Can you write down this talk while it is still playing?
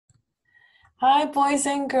Hi, boys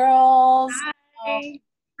and girls. Hi.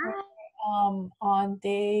 We're Hi. on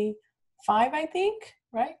day 5, I think,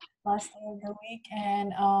 right? Last day of the week,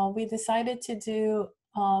 and we decided to do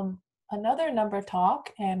another number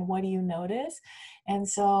talk. And what do you notice? And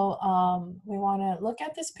so we want to look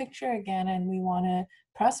at this picture again, and we want to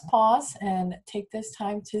press pause and take this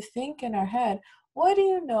time to think in our head. What do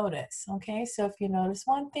you notice? Okay, so if you notice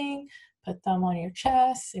one thing, put them on your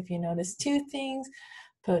chest. If you notice two things,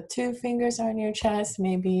 put two fingers on your chest.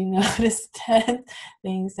 Maybe you notice 10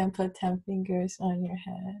 things and put 10 fingers on your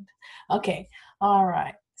head. Okay, all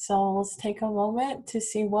right. So let's take a moment to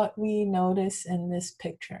see what we notice in this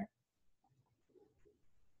picture.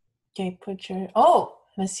 Okay,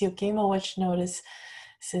 Miss Yukimovich notices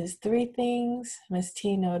three things. Miss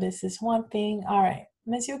T notices one thing. All right.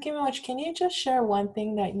 Miss Yukimovich, can you just share one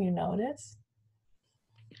thing that you notice?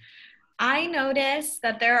 I noticed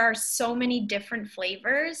that there are so many different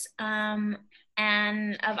flavors and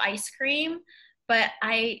of ice cream, but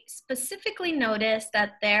I specifically noticed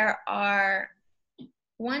that there are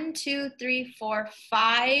one, two, three, four,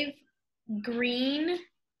 five green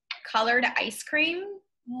colored ice cream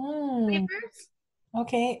Hmm. flavors.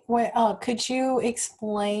 Okay. Could you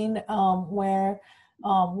explain where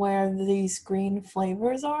these green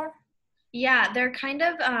flavors are? Yeah, they're kind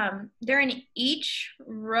of they're in each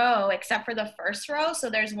row except for the first row. So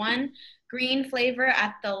there's one green flavor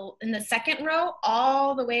at the in the second row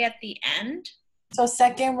all the way at the end. So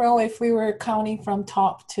second row, if we were counting from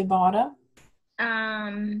top to bottom.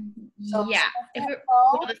 So Yeah. If second it,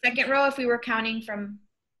 well, row, the second row if we were counting from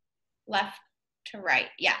left to right.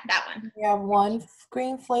 Yeah, that one. we have one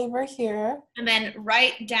green flavor here. And then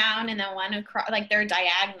right down and then one across like they're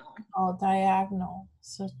diagonal. Oh, diagonal.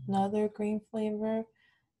 So another green flavor,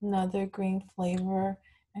 and another green flavor.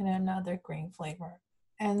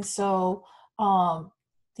 And so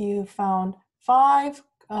you found five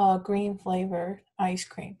green flavor ice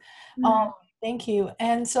cream. Um, Mhm. thank you.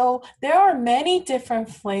 And so there are many different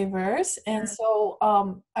flavors. And so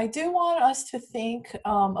I do want us to think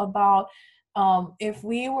about if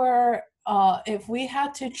we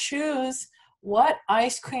had to choose what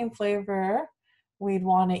ice cream flavor we'd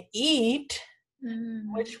want to eat,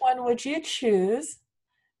 which Mhm. one would you choose?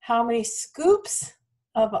 How many scoops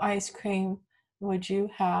of ice cream would you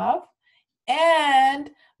have?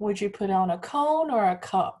 And would you put on a cone or a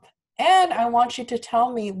cup? And I want you to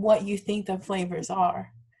tell me what you think the flavors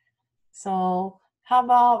are. So, how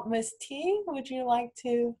about Miss T? Would you like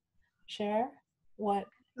to share what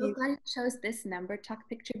So you? glad you chose this number talk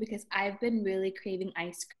picture because I've been really craving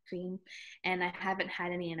ice cream and I haven't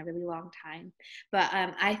had any in a really long time. But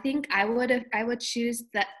I think I would choose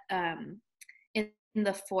that in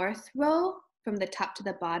the fourth row from the top to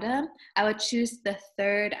the bottom. I would choose the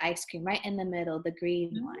third ice cream right in the middle, the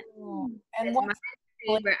green one. Oh, and Because my what's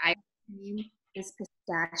flavor? favorite ice cream is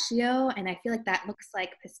pistachio, and I feel like that looks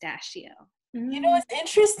like pistachio. You know, Mm. it's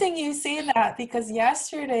interesting you say that because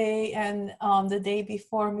yesterday and the day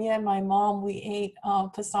before, me and my mom we ate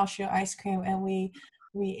pistachio ice cream and we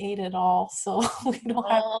ate it all, so we don't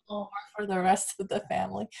have Oh. more for the rest of the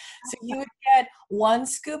family. So you would get one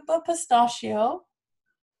scoop of pistachio,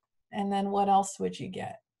 and then what else would you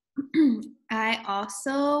get? I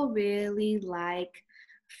also really like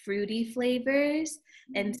fruity flavors,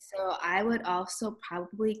 and so I would also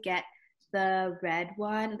probably get the red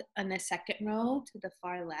one on the second row to the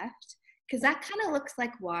far left because that kind of looks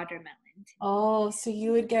like watermelon to me. Oh, so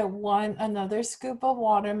you would get another scoop of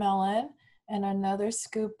watermelon and another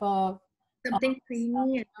scoop of um, Something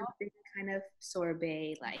creamy and something kind of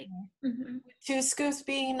sorbet like. Mhm. two scoops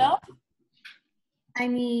being enough? I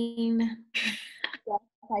mean, yes,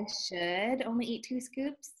 I should only eat 2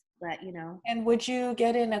 scoops, but And would you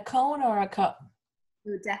get in a cone or a cup?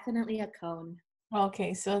 definitely a cone.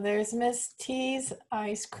 Okay, so there's Miss T's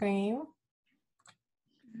ice cream.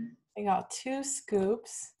 I got two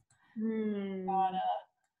scoops Hmm.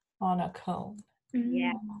 on a cone.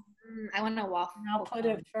 Yeah. Mm. I want a And I'll waffle put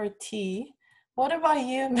cone. it for tea. What about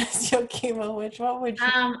you, Miss Yokimowicz? What would you?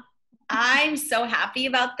 Um, I'm so happy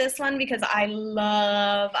about this one because I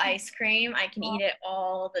love ice cream. I can eat it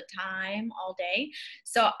all the time, all day.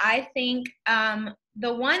 So I think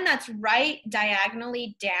the one that's right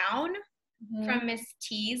diagonally down Mhm. from Miss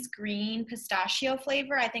T's green pistachio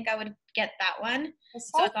flavor, I think I would get that one. This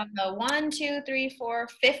So one? it's on the one, two, three, four,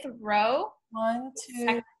 fifth row. One,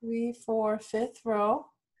 two, three, four, fifth row.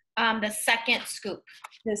 The second scoop.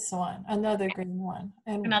 This one, another green one.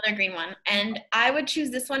 And Another green one. And I would choose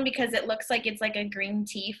this one because it looks like it's like a green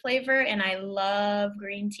tea flavor, and I love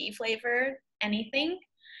green tea flavor anything.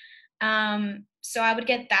 So I would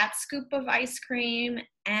get that scoop of ice cream,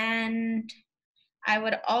 and I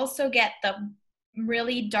would also get the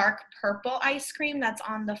really dark purple ice cream that's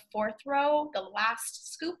on the fourth row, the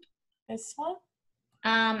last scoop. This one?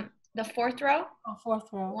 The fourth row. Oh,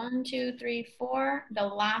 fourth row. 1, 2, 3, 4. The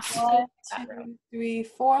last One, scoop. That row. 2, 3,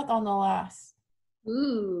 fourth on the last.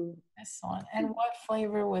 Ooh. This one. And what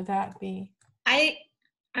flavor would that be?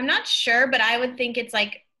 I'm not sure, but I would think it's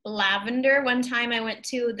like lavender. One time I went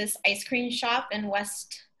to this ice cream shop in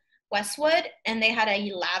Westwood, and they had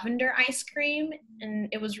a lavender ice cream, and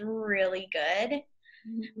it was really good.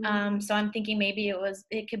 So I'm thinking maybe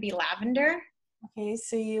it could be lavender. Okay,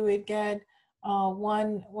 so you would get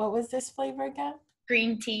one, what was this flavor again?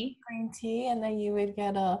 Green tea. Green tea, and then you would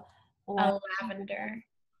get a lavender.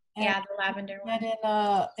 Yeah, the lavender one. Get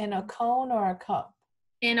in a cone or a cup?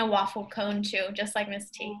 In a waffle cone too, just like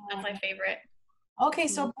Miss T. That's my favorite. Okay,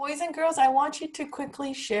 so boys and girls, I want you to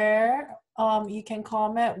quickly share. You can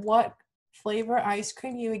comment what flavor ice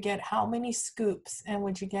cream you would get, how many scoops, and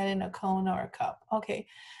would you get in a cone or a cup? Okay,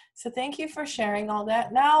 so thank you for sharing all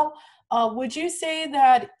that. Now, would you say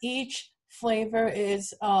that each flavor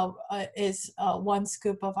is 1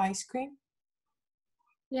 scoop of ice cream?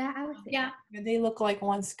 Yeah, I would say. Yeah. They look like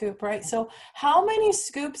 1 scoop, right? So how many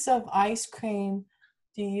scoops of ice cream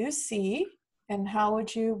do you see, and how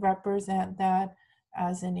would you represent that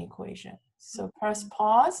as an equation? So press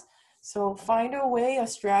pause. So find a way, a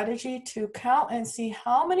strategy to count and see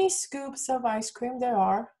how many scoops of ice cream there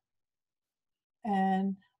are,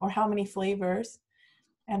 or how many flavors.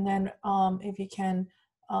 And then if you can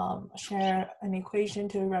share an equation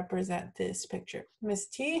to represent this picture. Miss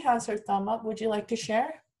T has her thumb up. Would you like to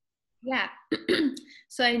share? Yeah.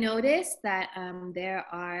 So I noticed that there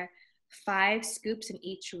are 5 scoops in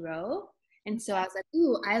each row. And so I was like,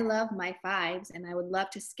 ooh, I love my 5s, and I would love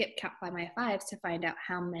to skip count by my 5s to find out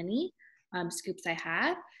how many scoops I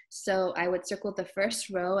have. So I would circle the first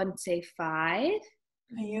row and say 5.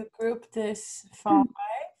 And you group this 5.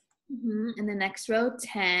 And the next row,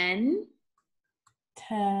 10.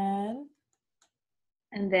 10.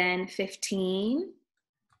 And then 15.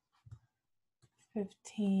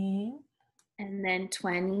 15. And then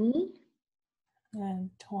 20. And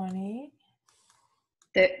 20.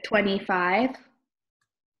 25.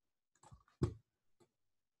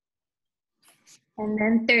 And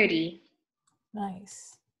then 30.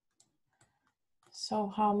 Nice.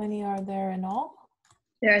 So how many are there in all?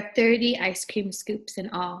 There are 30 ice cream scoops in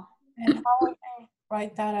all. And how would I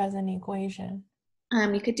write that as an equation?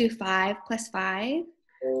 You could do 5 plus 5.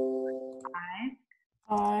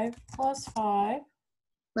 5 plus 5.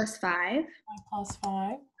 Plus 5. 5 plus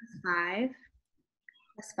 5. Plus 5.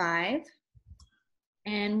 Plus 5.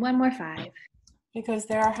 And one more 5. Because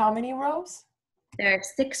there are how many rows? There are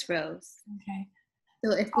 6 rows. Okay.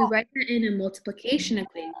 So if we write that in a multiplication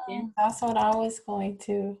equation. That's what I was going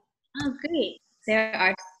to. Oh, great. There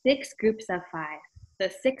are 6 groups of 5. So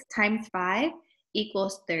 6 times 5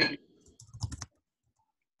 equals 30.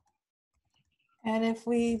 And if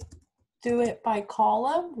we do it by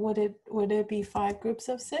column, would it be 5 groups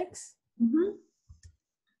of 6? Mm-hmm.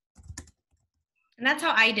 And that's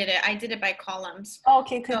how I did it. I did it by columns.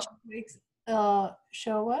 Okay, could you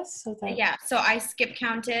show us? Yeah, so I skip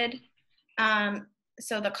counted.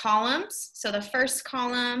 So the columns, so the first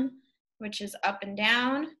column, which is up and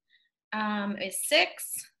down, is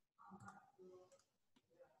 6.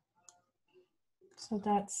 So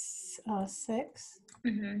that's 6.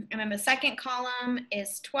 And then the second column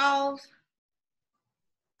is 12.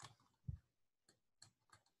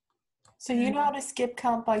 So you know how to skip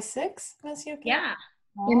count by 6, Miss Yuki? Yeah.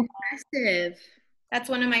 Oh. Impressive. That's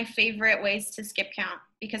one of my favorite ways to skip count,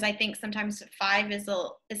 because I think sometimes 5 is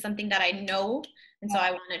something that I know, and so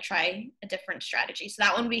I want to try a different strategy. So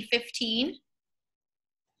that one would be 15.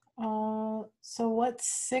 So what's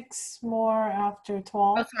 6 more after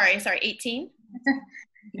 12? Oh, sorry, 18.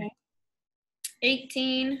 Okay.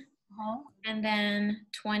 18, and then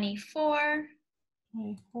 24.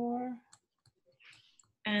 24.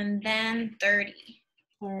 And then 30.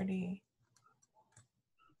 30.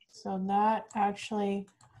 So that actually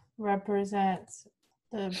represents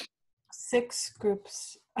the 6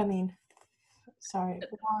 groups. I mean, sorry.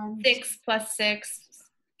 6 plus 6.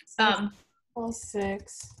 6 plus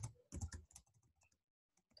 6.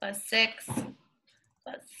 Plus 6.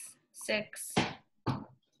 Plus 6.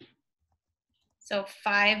 So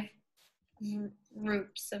 5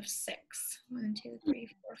 groups of 6. 1, 2, 3,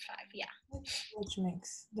 4, 5. Yeah. Which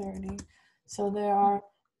makes 30. So there are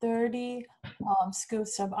 30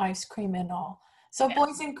 scoops of ice cream in all. So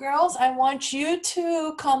boys and girls, I want you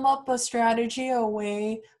to come up a strategy, a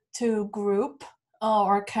way to group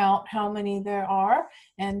or count how many there are,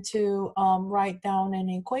 and to write down an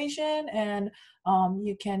equation, and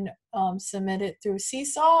you can submit it through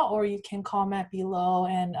SeeSaw, or you can comment below.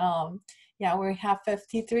 And yeah, we have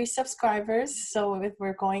 53 subscribers, so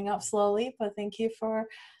we're going up slowly, but thank you for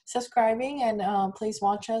subscribing, and please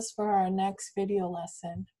watch us for our next video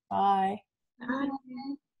lesson. Bye. Bye.